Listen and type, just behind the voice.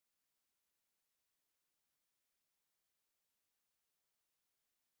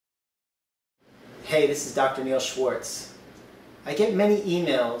Hey, this is Dr. Neal Schwartz. I get many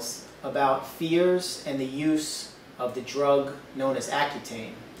emails about fears and the use of the drug known as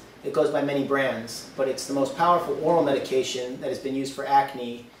Accutane. It goes by many brands, but it's the most powerful oral medication that has been used for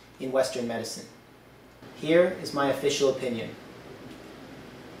acne in Western medicine. Here is my official opinion.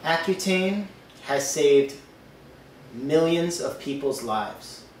 Accutane has saved millions of people's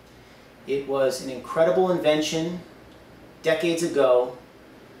lives. It was an incredible invention decades ago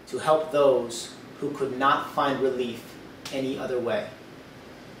to help those who could not find relief any other way.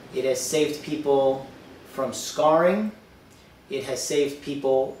 It has saved people from scarring. It has saved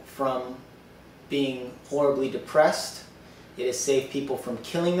people from being horribly depressed. It has saved people from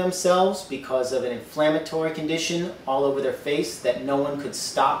killing themselves because of an inflammatory condition all over their face that no one could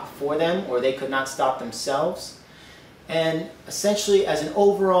stop for them, or they could not stop themselves. And essentially, as an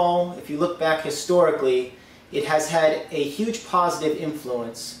overall, if you look back historically, it has had a huge positive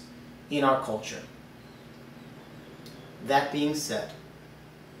influence in our culture. That being said,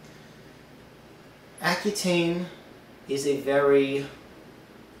 Accutane is a very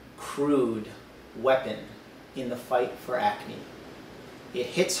crude weapon in the fight for acne. It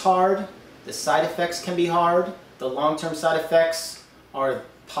hits hard, the side effects can be hard, the long-term side effects are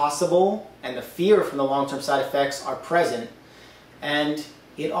possible, and the fear from the long-term side effects are present, and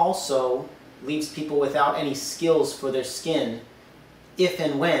it also leaves people without any skills for their skin if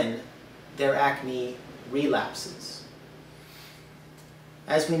and when their acne relapses.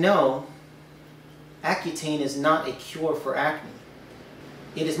 As we know, Accutane is not a cure for acne.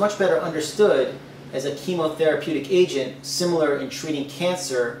 It is much better understood as a chemotherapeutic agent similar in treating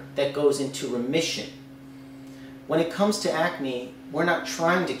cancer that goes into remission. When it comes to acne, we're not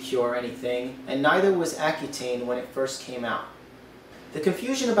trying to cure anything, and neither was Accutane when it first came out. The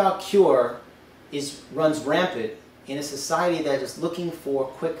confusion about cure runs rampant in a society that is looking for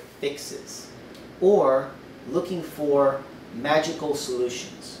quick fixes or looking for magical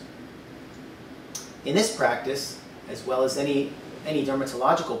solutions. In this practice, as well as any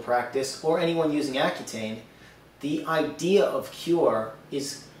dermatological practice or anyone using Accutane, the idea of cure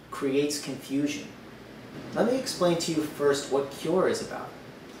creates confusion. Let me explain to you first what cure is about.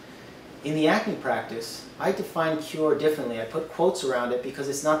 In the acne practice, I define cure differently. I put quotes around it because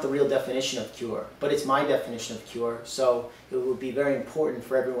it's not the real definition of cure, but it's my definition of cure, so it would be very important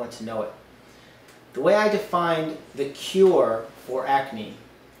for everyone to know it. The way I define the cure for acne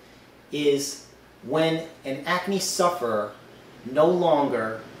is when an acne sufferer no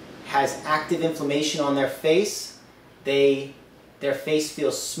longer has active inflammation on their face, their face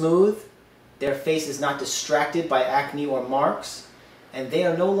feels smooth, their face is not distracted by acne or marks, and they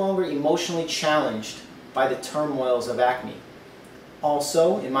are no longer emotionally challenged by the turmoils of acne.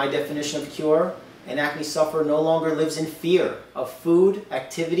 Also, in my definition of cure, an acne sufferer no longer lives in fear of food,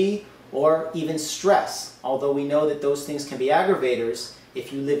 activity, or even stress. Although we know that those things can be aggravators,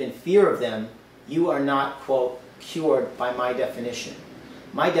 if you live in fear of them, you are not, quote, cured by my definition.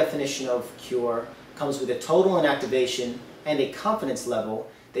 My definition of cure comes with a total inactivation and a confidence level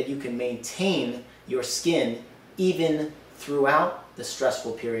that you can maintain your skin even throughout the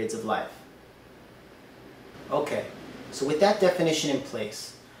stressful periods of life. Okay, so with that definition in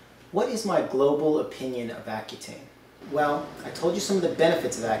place, what is my global opinion of Accutane? Well, I told you some of the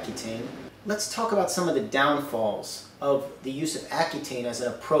benefits of Accutane. Let's talk about some of the downfalls of the use of Accutane as an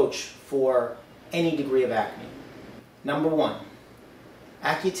approach for any degree of acne. Number one,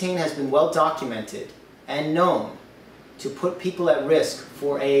 Accutane has been well documented and known to put people at risk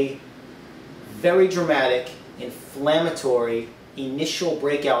for a very dramatic, inflammatory initial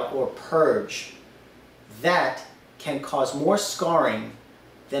breakout or purge that can cause more scarring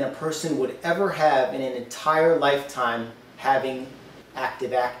than a person would ever have in an entire lifetime having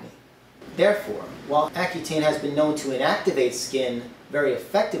active acne. Therefore, while Accutane has been known to inactivate skin very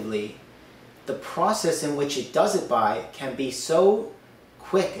effectively, the process in which it does it by can be so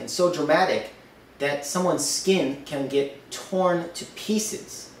quick and so dramatic that someone's skin can get torn to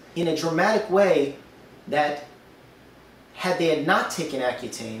pieces in a dramatic way that, had they had not taken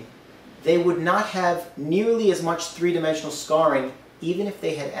Accutane, they would not have nearly as much three-dimensional scarring even if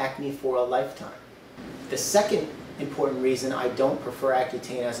they had acne for a lifetime. The second important reason I don't prefer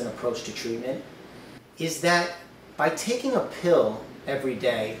Accutane as an approach to treatment is that by taking a pill every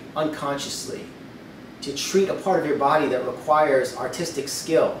day unconsciously to treat a part of your body that requires artistic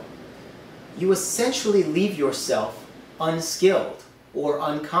skill, you essentially leave yourself unskilled or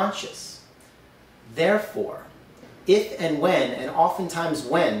unconscious. Therefore, if and when, and oftentimes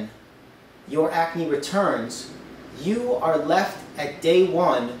when, your acne returns, you are left at day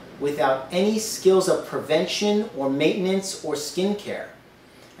one without any skills of prevention or maintenance or skincare.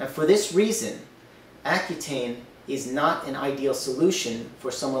 And for this reason, Accutane is not an ideal solution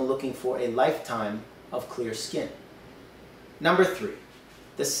for someone looking for a lifetime of clear skin. Number 3,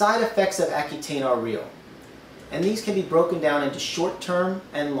 the side effects of Accutane are real, and these can be broken down into short-term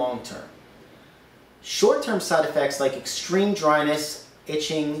and long-term. Short-term side effects like extreme dryness,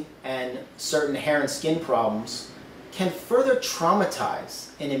 itching, and certain hair and skin problems can further traumatize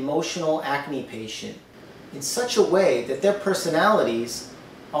an emotional acne patient in such a way that their personalities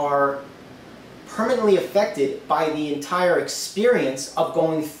are permanently affected by the entire experience of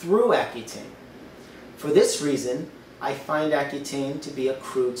going through Accutane. For this reason, I find Accutane to be a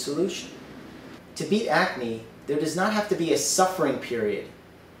crude solution. To beat acne, there does not have to be a suffering period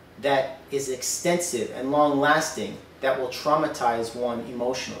that is extensive and long-lasting that will traumatize one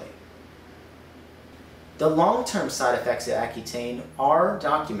emotionally. The long-term side effects of Accutane are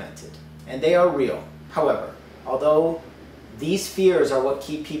documented, and they are real. However, although these fears are what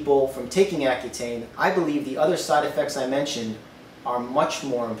keep people from taking Accutane, I believe the other side effects I mentioned are much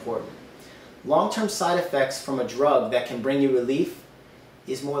more important. Long-term side effects from a drug that can bring you relief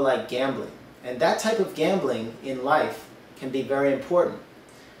is more like gambling. And that type of gambling in life can be very important.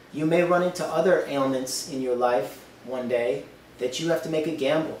 You may run into other ailments in your life one day that you have to make a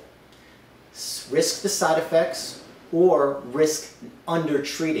gamble. Risk the side effects or risk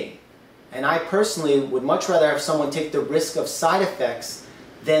under-treating. And I personally would much rather have someone take the risk of side effects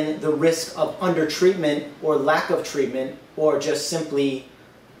than the risk of under-treatment or lack of treatment or just simply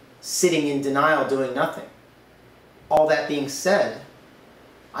sitting in denial doing nothing. All that being said,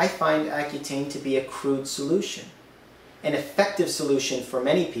 I find Accutane to be a crude solution, an effective solution for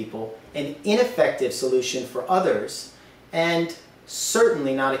many people, an ineffective solution for others, and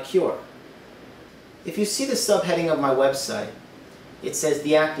certainly not a cure. If you see the subheading of my website, it says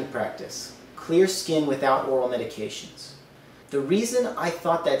The Acne Practice, Clear Skin Without Oral Medications. The reason I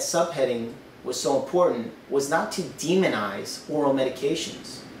thought that subheading was so important was not to demonize oral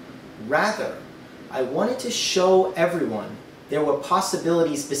medications. Rather, I wanted to show everyone there were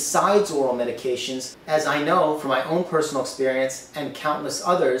possibilities besides oral medications, as I know from my own personal experience and countless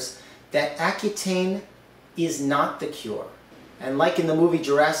others, that Accutane is not the cure. And like in the movie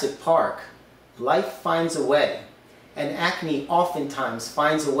Jurassic Park, life finds a way, and acne oftentimes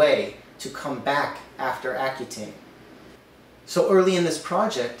finds a way to come back after Accutane. So early in this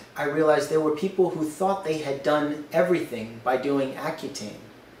project, I realized there were people who thought they had done everything by doing Accutane,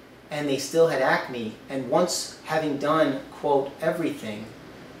 and they still had acne, and once having done, quote, everything,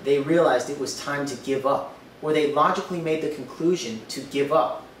 they realized it was time to give up, or they logically made the conclusion to give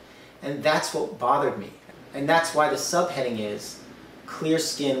up. And that's what bothered me. And that's why the subheading is Clear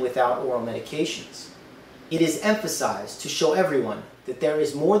Skin Without Oral Medications. It is emphasized to show everyone that there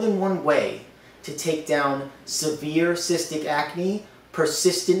is more than one way to take down severe cystic acne,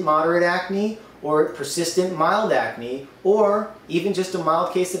 persistent moderate acne, or persistent mild acne, or even just a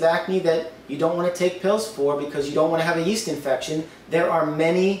mild case of acne that you don't want to take pills for because you don't want to have a yeast infection. There are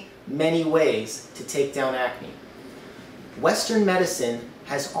many, many ways to take down acne. Western medicine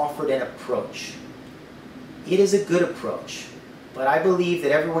has offered an approach. It is a good approach, but I believe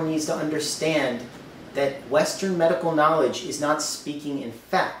that everyone needs to understand that Western medical knowledge is not speaking in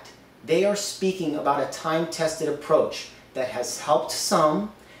fact. They are speaking about a time-tested approach that has helped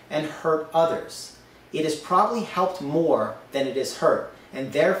some and hurt others. It has probably helped more than it has hurt,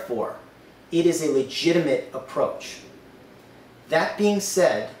 and therefore, it is a legitimate approach. That being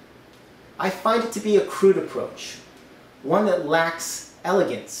said, I find it to be a crude approach, one that lacks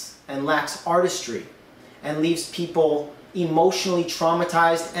elegance and lacks artistry, and leaves people emotionally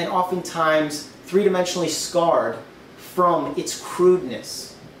traumatized and oftentimes three-dimensionally scarred from its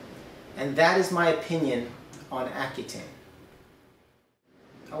crudeness. And that is my opinion on Accutane.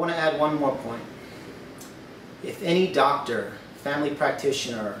 I want to add one more point. If any doctor, family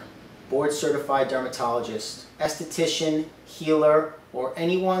practitioner, board-certified dermatologist, esthetician, healer, or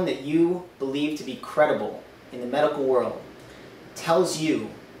anyone that you believe to be credible in the medical world tells you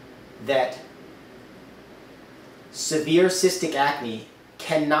that severe cystic acne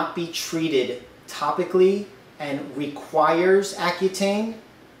cannot be treated topically and requires Accutane,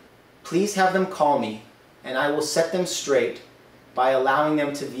 please have them call me and I will set them straight by allowing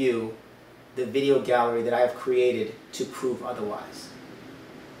them to view the video gallery that I have created to prove otherwise.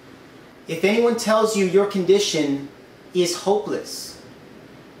 If anyone tells you your condition is hopeless,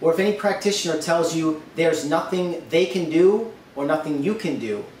 or if any practitioner tells you there's nothing they can do or nothing you can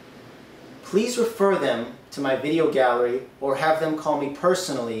do, please refer them to my video gallery or have them call me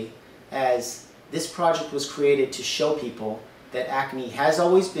personally, as this project was created to show people that acne has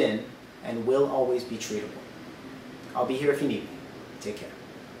always been and will always be treatable. I'll be here if you need me. Take care.